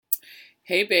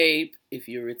Hey, babe. If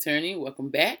you're returning, welcome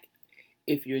back.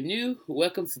 If you're new,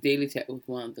 welcome to Daily Chat with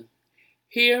Wanda.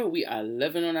 Here we are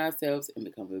loving on ourselves and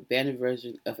becoming a better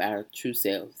version of our true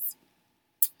selves.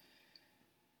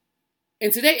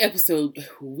 In today's episode,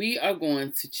 we are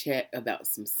going to chat about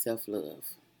some self-love.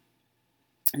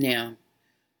 Now,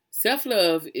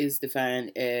 self-love is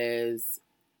defined as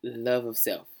love of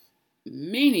self,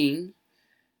 meaning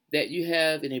that you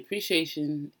have an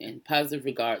appreciation and positive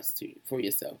regards for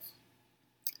yourself.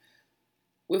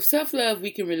 With self-love,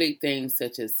 we can relate things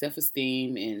such as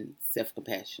self-esteem and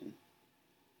self-compassion.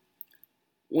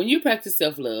 When you practice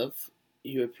self-love,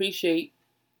 you appreciate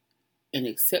and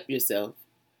accept yourself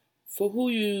for who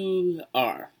you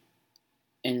are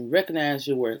and recognize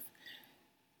your worth,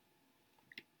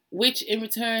 which in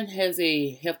return has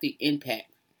a healthy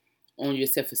impact on your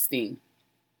self-esteem.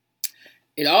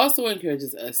 It also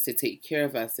encourages us to take care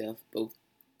of ourselves both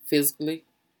physically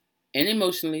and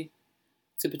emotionally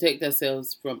to protect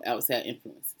ourselves from outside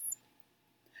influences.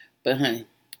 But honey,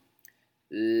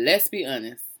 let's be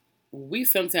honest. We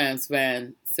sometimes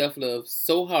find self-love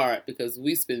so hard because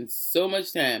we spend so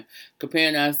much time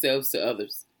comparing ourselves to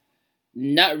others,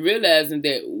 not realizing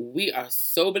that we are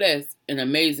so blessed and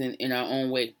amazing in our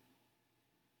own way,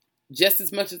 just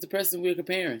as much as the person we're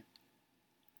comparing.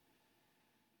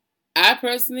 I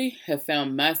personally have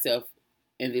found myself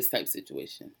in this type of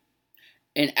situation,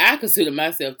 and I consider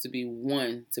myself to be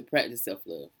one to practice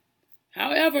self-love.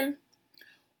 However,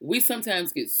 we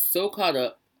sometimes get so caught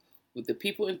up with the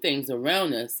people and things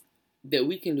around us that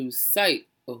we can lose sight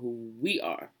of who we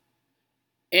are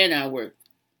and our worth.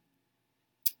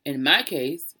 In my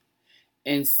case,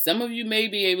 and some of you may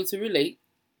be able to relate,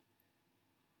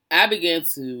 I began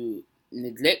to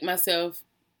neglect myself,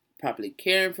 properly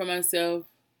caring for myself,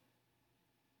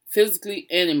 physically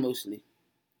and emotionally,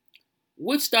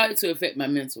 which started to affect my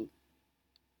mental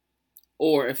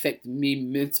or affect me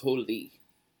mentally.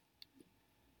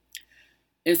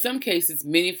 In some cases,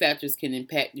 many factors can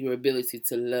impact your ability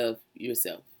to love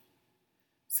yourself,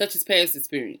 such as past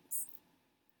experience.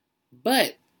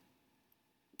 But,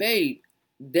 babe,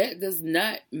 that does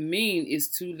not mean it's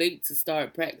too late to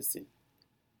start practicing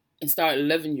and start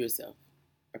loving yourself,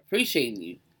 appreciating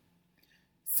you.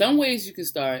 Some ways you can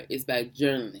start is by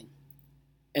journaling,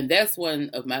 and that's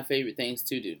one of my favorite things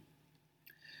to do.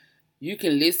 You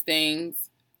can list things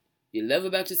you love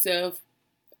about yourself,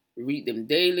 read them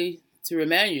daily to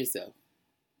remind yourself.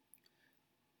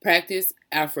 Practice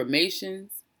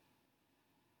affirmations,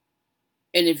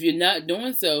 and if you're not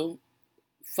doing so,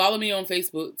 follow me on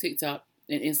Facebook, TikTok,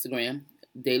 and Instagram,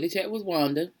 Daily Chat with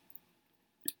Wanda.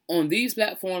 On these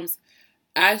platforms,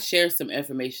 I share some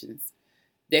affirmations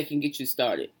that can get you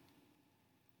started.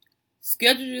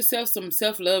 Schedule yourself some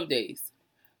self-love days.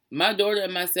 My daughter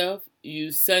and myself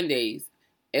use Sundays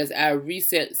as our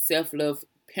reset self-love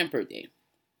pamper day.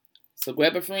 So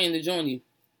grab a friend to join you.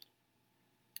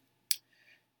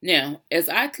 Now, as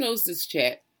I close this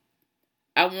chat,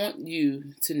 I want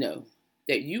you to know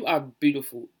that you are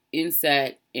beautiful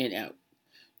inside and out.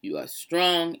 You are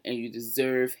strong and you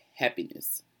deserve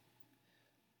happiness.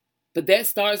 But that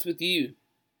starts with you.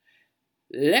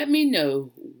 Let me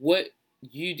know what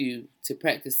you do to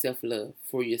practice self-love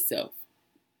for yourself.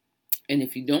 And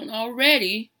if you don't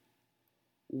already,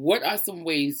 what are some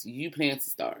ways you plan to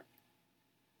start?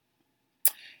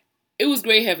 It was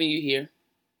great having you here.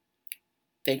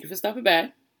 Thank you for stopping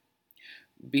by.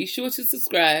 Be sure to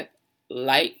subscribe,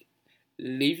 like,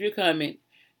 leave your comment,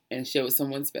 and share with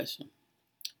someone special.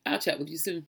 I'll chat with you soon.